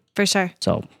load. For sure.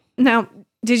 So now,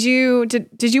 did you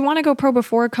want to go pro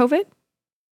before COVID?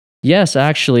 Yes,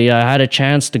 actually, I had a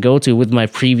chance to go to with my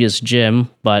previous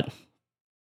gym, but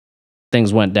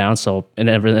things went down, so it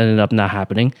ended up not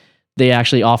happening. They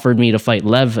actually offered me to fight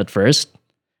Lev at first.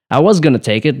 I was going to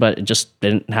take it, but it just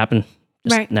didn't happen.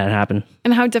 Not happen.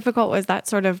 And how difficult was that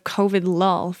sort of COVID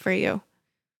lull for you?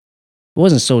 It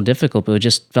wasn't so difficult, but it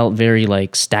just felt very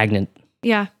like stagnant.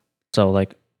 Yeah. So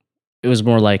like, it was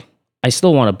more like, I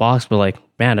still want to box, but like,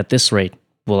 man, at this rate,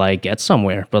 will I get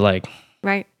somewhere? But like...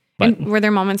 Right. And were there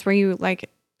moments where you like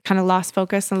kind of lost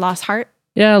focus and lost heart?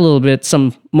 Yeah, a little bit.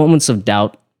 Some moments of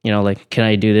doubt, like, can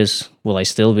I do this? Will I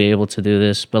still be able to do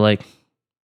this? But like,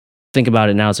 think about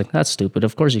it now. It's like, that's stupid.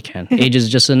 Of course you can. Age is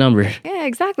just a number. Yeah,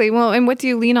 exactly. Well, and what do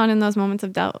you lean on in those moments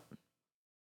of doubt?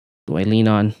 Do I lean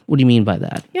on? What do you mean by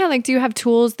that? Yeah, like, do you have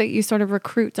tools that you sort of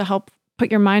recruit to help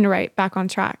put your mind right back on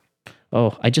track?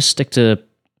 Oh, I just stick to...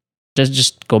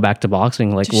 Just go back to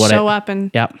boxing, like just show up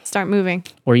and start moving.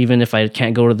 Or even if I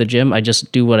can't go to the gym, I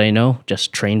just do what I know,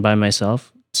 just train by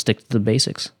myself, stick to the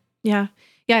basics. Yeah.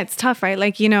 Yeah, it's tough, right?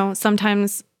 Like,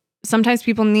 sometimes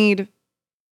people need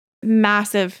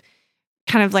massive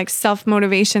kind of like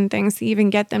self-motivation things to even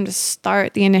get them to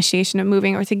start the initiation of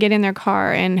moving or to get in their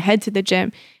car and head to the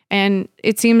gym. And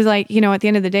it seems like, at the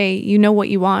end of the day, you know what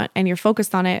you want and you're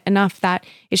focused on it enough that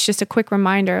it's just a quick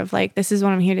reminder of like, this is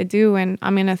what I'm here to do. And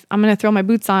I'm going to throw my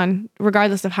boots on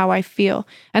regardless of how I feel.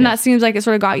 And that seems like it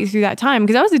sort of got you through that time,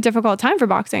 because that was a difficult time for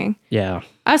boxing. Yeah.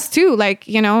 Us too. Like,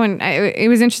 and it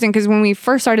was interesting because when we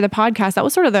first started the podcast, that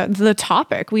was sort of the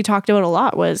topic we talked about a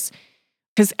lot, was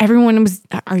because everyone was,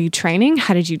 are you training?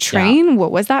 How did you train? Yeah.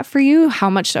 What was that for you? How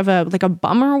much of a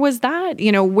bummer was that?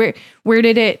 Where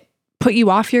did it put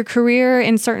you off your career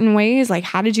in certain ways? Like,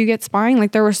 how did you get sparring?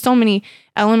 Like, there were so many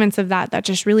elements of that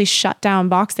just really shut down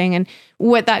boxing, and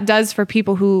what that does for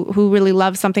people who really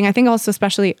love something. I think also,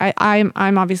 especially, I'm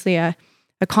obviously a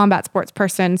combat sports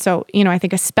person. So, I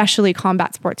think especially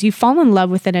combat sports, you fall in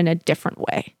love with it in a different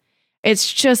way.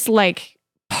 It's just like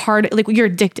you're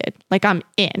addicted, like I'm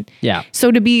in. Yeah.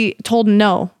 So to be told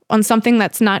no on something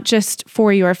that's not just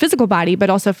for your physical body, but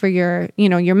also for your,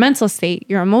 your mental state,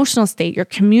 your emotional state, your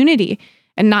community,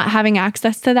 and not having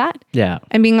access to that. Yeah.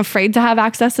 And being afraid to have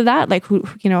access to that. Like, who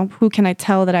can I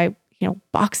tell that I,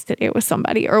 boxed today with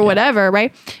somebody or whatever,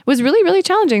 right? It was really, really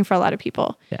challenging for a lot of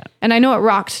people. Yeah. And I know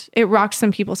it rocked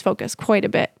some people's focus quite a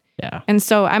bit. Yeah. And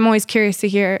so I'm always curious to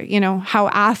hear, how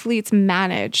athletes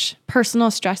manage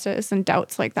personal stresses and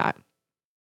doubts like that.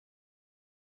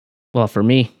 Well, for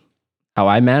me, how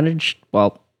I managed,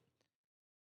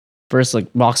 first,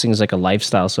 like, boxing is like a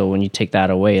lifestyle. So when you take that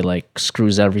away, like,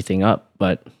 screws everything up.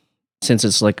 But since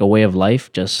it's like a way of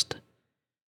life, just,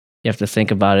 you have to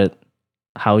think about it,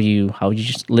 how you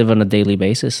just live on a daily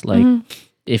basis. Like,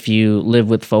 if you live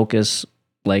with focus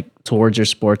like towards your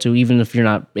sport too, even if you're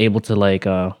not able to like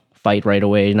fight right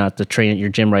away, not to train at your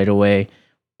gym right away.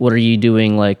 What are you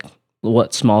doing? Like,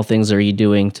 what small things are you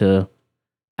doing to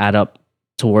add up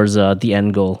towards the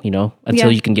end goal, you know,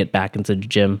 until you can get back into the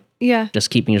gym? Yeah. Just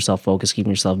keeping yourself focused,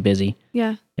 keeping yourself busy.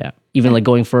 Yeah. Yeah. Even like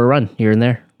going for a run here and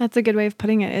there. That's a good way of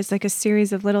putting it. It's like a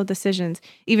series of little decisions,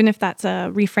 even if that's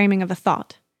a reframing of a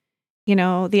thought. You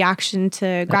know, the action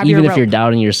to grab your rope. Even if you're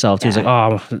doubting yourself too, it's like,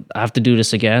 oh, I have to do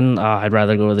this again. Oh, I'd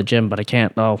rather go to the gym, but I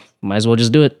can't. Oh, might as well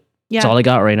just do it. Yeah. That's all I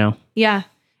got right now. Yeah,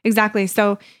 exactly.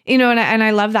 So, you know, and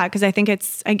I love that because I think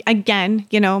it's, again,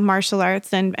 you know, martial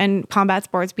arts and combat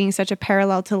sports being such a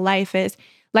parallel to life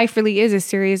really is a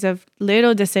series of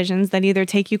little decisions that either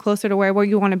take you closer to where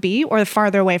you want to be or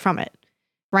farther away from it.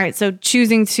 Right. So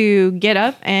choosing to get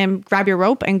up and grab your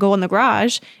rope and go in the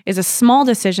garage is a small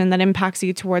decision that impacts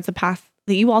you towards the path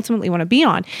that you ultimately want to be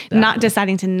on. Definitely. Not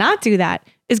deciding to not do that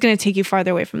is going to take you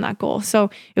farther away from that goal. So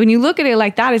when you look at it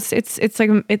like that, it's like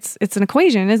it's an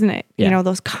equation, isn't it? Yeah. You know,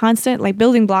 those constant like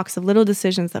building blocks of little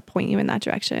decisions that point you in that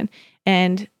direction.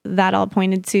 And that all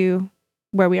pointed to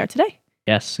where we are today.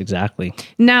 Yes, exactly.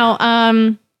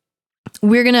 Now,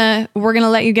 we're gonna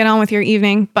let you get on with your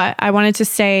evening, but I wanted to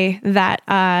say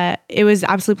that it was an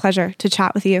absolute pleasure to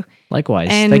chat with you. Likewise.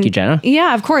 Thank you, Jenna.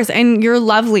 Yeah, of course. And you're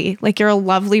lovely. Like, you're a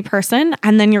lovely person.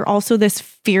 And then you're also this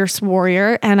fierce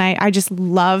warrior. And I just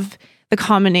love the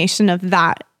combination of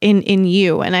that in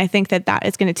you. And I think that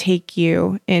is going to take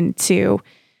you into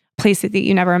places that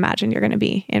you never imagined you're going to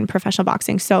be in professional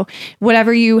boxing. So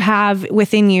whatever you have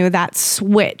within you, that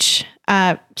switch,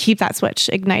 keep that switch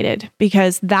ignited,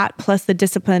 because that plus the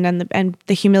discipline and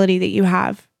the humility that you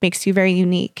have makes you very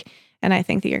unique. And I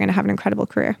think that you're going to have an incredible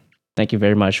career. Thank you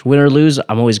very much. Win or lose,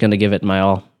 I'm always going to give it my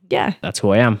all. Yeah. That's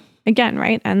who I am. Again,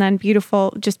 right? And then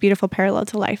beautiful parallel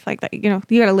to life. Like that, you know,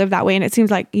 you got to live that way. And it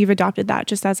seems like you've adopted that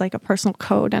just as like a personal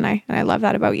code. And I love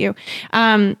that about you.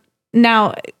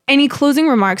 Now, any closing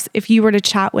remarks if you were to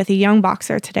chat with a young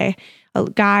boxer today, a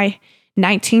guy,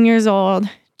 19 years old,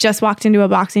 just walked into a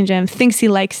boxing gym, thinks he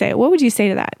likes it. What would you say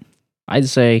to that? I'd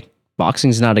say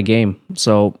boxing's not a game.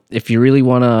 So if you really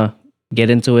want to get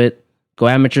into it, go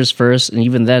amateurs first. And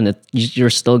even then, you're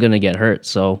still going to get hurt.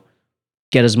 So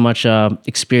get as much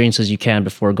experience as you can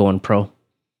before going pro.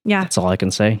 Yeah. That's all I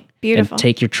can say. Beautiful. And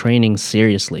take your training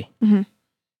seriously. Mm-hmm.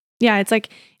 Yeah, it's like,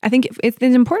 I think it's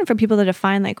important for people to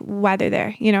define like why they're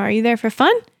there. You know, are you there for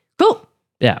fun? Cool.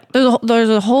 Yeah. There's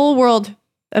a whole world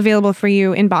available for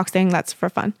you in boxing that's for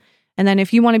fun. And then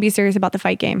if you want to be serious about the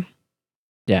fight game,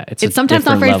 yeah, it's sometimes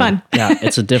not very fun. Yeah,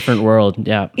 it's a different world.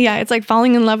 Yeah. Yeah, it's like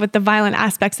falling in love with the violent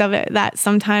aspects of it that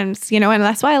sometimes, you know, and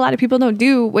that's why a lot of people don't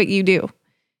do what you do.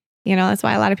 You know, that's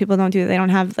why a lot of people don't do it. They don't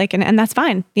have like, and that's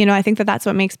fine. You know, I think that's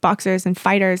what makes boxers and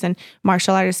fighters and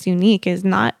martial artists unique is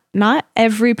not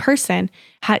every person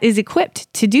is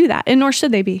equipped to do that. And nor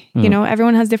should they be. You know,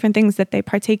 everyone has different things that they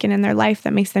partake in their life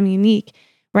that makes them unique.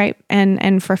 Right.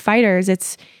 And for fighters,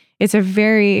 it's a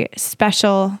very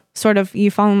special sort of,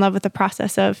 you fall in love with the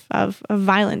process of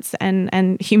violence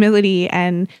and humility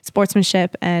and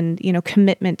sportsmanship and, you know,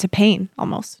 commitment to pain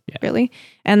almost really.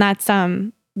 And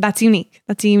that's unique.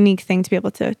 That's a unique thing to be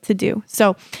able to do.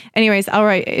 So anyways,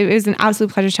 Elroy, it was an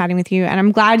absolute pleasure chatting with you. And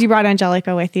I'm glad you brought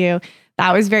Angelica with you.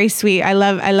 That was very sweet. I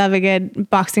love a good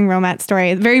boxing romance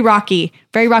story. Very Rocky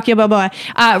Balboa.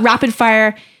 Rapid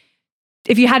fire.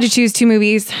 If you had to choose two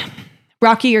movies,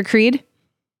 Rocky or Creed?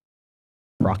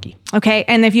 Rocky. Okay.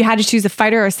 And if you had to choose a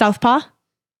fighter or Southpaw?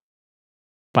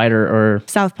 Fighter or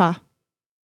Southpaw.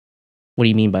 What do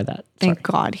you mean by that? Thank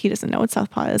God he doesn't know what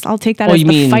Southpaw is. I'll take that as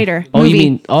the fighter Oh, movie. you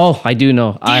mean? Oh, I do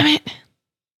know. Damn it.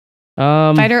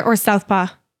 Fighter or Southpaw?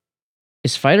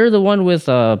 Is Fighter the one with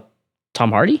Tom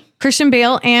Hardy? Christian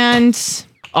Bale and...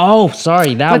 Oh,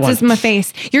 sorry, that one. What's his my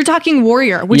face? You're talking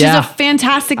Warrior, which is a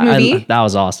fantastic movie. That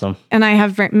was awesome. And I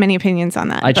have many opinions on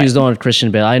that. I choose the one with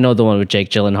Christian Bale. I know the one with Jake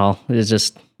Gyllenhaal. It's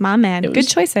just... My man. Good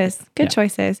choices. Good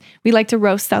choices. We like to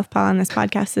roast Southpaw on this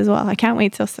podcast as well. I can't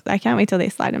wait till they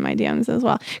slide in my DMs as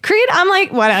well. Creed, I'm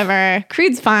like, whatever.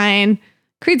 Creed's fine.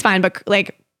 But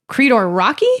like Creed or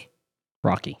Rocky?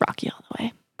 Rocky all the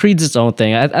way. Creed's its own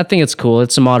thing. I think it's cool.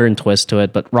 It's a modern twist to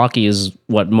it, but Rocky is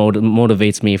what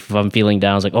motivates me if I'm feeling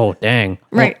down. It's like, oh, dang.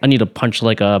 Right. I need to punch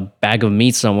like a bag of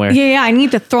meat somewhere. Yeah. I need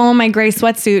to throw on my gray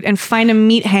sweatsuit and find a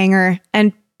meat hanger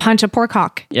and punch a pork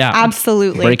hawk. Yeah.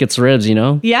 Absolutely. Break its ribs, you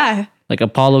know? Yeah. Like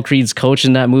Apollo Creed's coach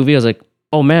in that movie, I was like,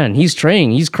 oh man, he's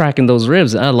training. He's cracking those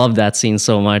ribs. And I love that scene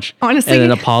so much. Honestly. And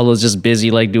then Apollo's just busy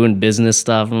like doing business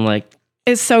stuff. I'm like...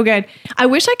 It's so good. I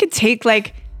wish I could take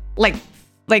like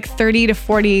 30 to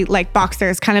 40 like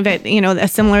boxers kind of at, you know, a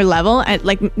similar level at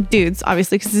like dudes,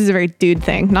 obviously, because this is a very dude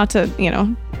thing, not to, you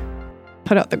know,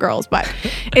 put out the girls, but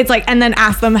it's like, and then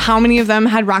ask them how many of them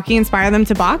had Rocky inspire them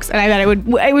to box. And I bet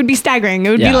it would be staggering. It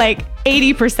would be like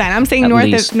 80%. I'm saying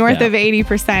north of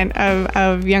 80%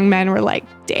 of young men were like,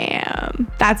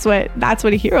 damn, that's what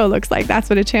a hero looks like. That's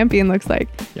what a champion looks like.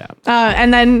 Yeah.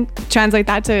 And then translate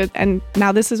that to, and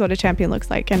now this is what a champion looks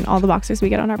like, and all the boxers we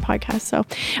get on our podcast. So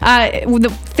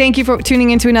thank you for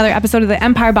tuning into another episode of the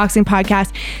Empire Boxing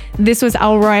Podcast. This was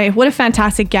Elroy. What a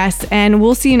fantastic guest. And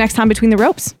we'll see you next time between the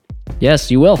ropes.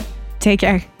 Yes, you will. Take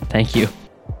care. Thank you.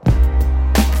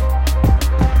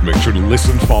 Make sure to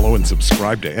listen, follow, and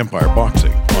subscribe to Empire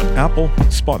Boxing on Apple,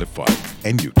 Spotify,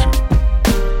 and YouTube.